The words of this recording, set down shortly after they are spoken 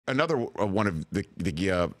another one of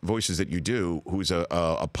the voices that you do, who's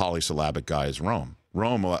a polysyllabic guy, is Rome.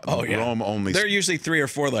 Rome only. They're usually 3 or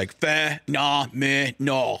 4, like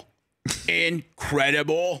phenomenal,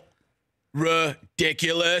 incredible,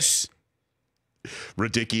 ridiculous.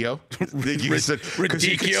 Ridicio?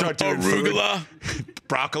 Ridicio, arugula.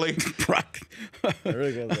 Broccoli?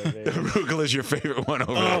 Arugula is your favorite one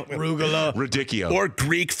over there. Arugula. Ridicio. Or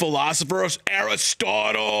Greek philosophers,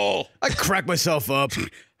 Aristotle. I crack myself up.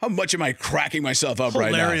 How much am I cracking myself up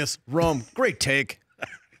right now? Hilarious. Rome, great take.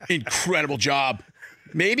 Incredible job.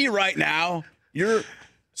 Maybe right now you're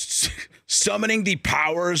summoning the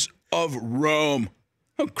powers of Rome.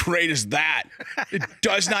 How great is that? It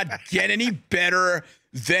does not get any better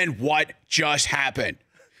than what just happened.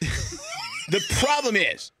 The problem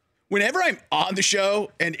is, whenever I'm on the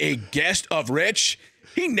show and a guest of Rich,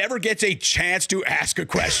 he never gets a chance to ask a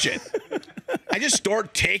question. I just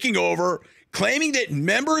start taking over, claiming that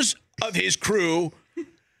members of his crew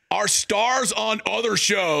are stars on other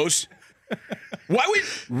shows. Why would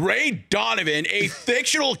Ray Donovan, a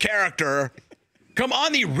fictional character, come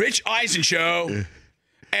on the Rich Eisen show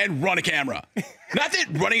and run a camera? Not that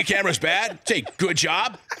running a camera is bad. It's a good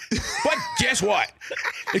job. But guess what?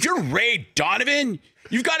 If you're Ray Donovan,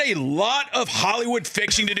 you've got a lot of Hollywood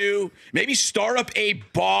fixing to do. Maybe start up a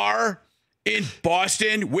bar in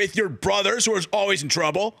Boston with your brothers who are always in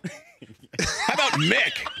trouble. How about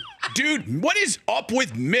Mick? Dude, what is up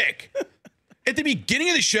with Mick? At the beginning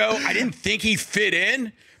of the show, I didn't think he fit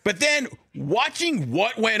in, but then watching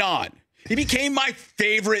what went on, it became my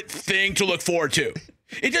favorite thing to look forward to.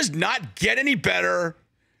 It does not get any better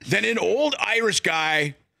than an old Irish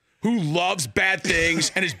guy who loves bad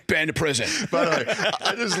things and has been to prison. By the way,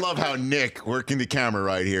 I just love how Nick, working the camera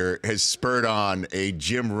right here, has spurred on a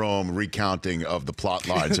Jim Rome recounting of the plot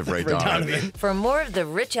lines of Ray Donovan. For more of The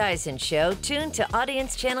Rich Eisen Show, tune to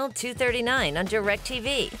Audience Channel 239 on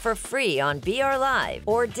DirecTV for free on BR Live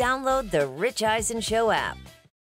or download the Rich Eisen Show app.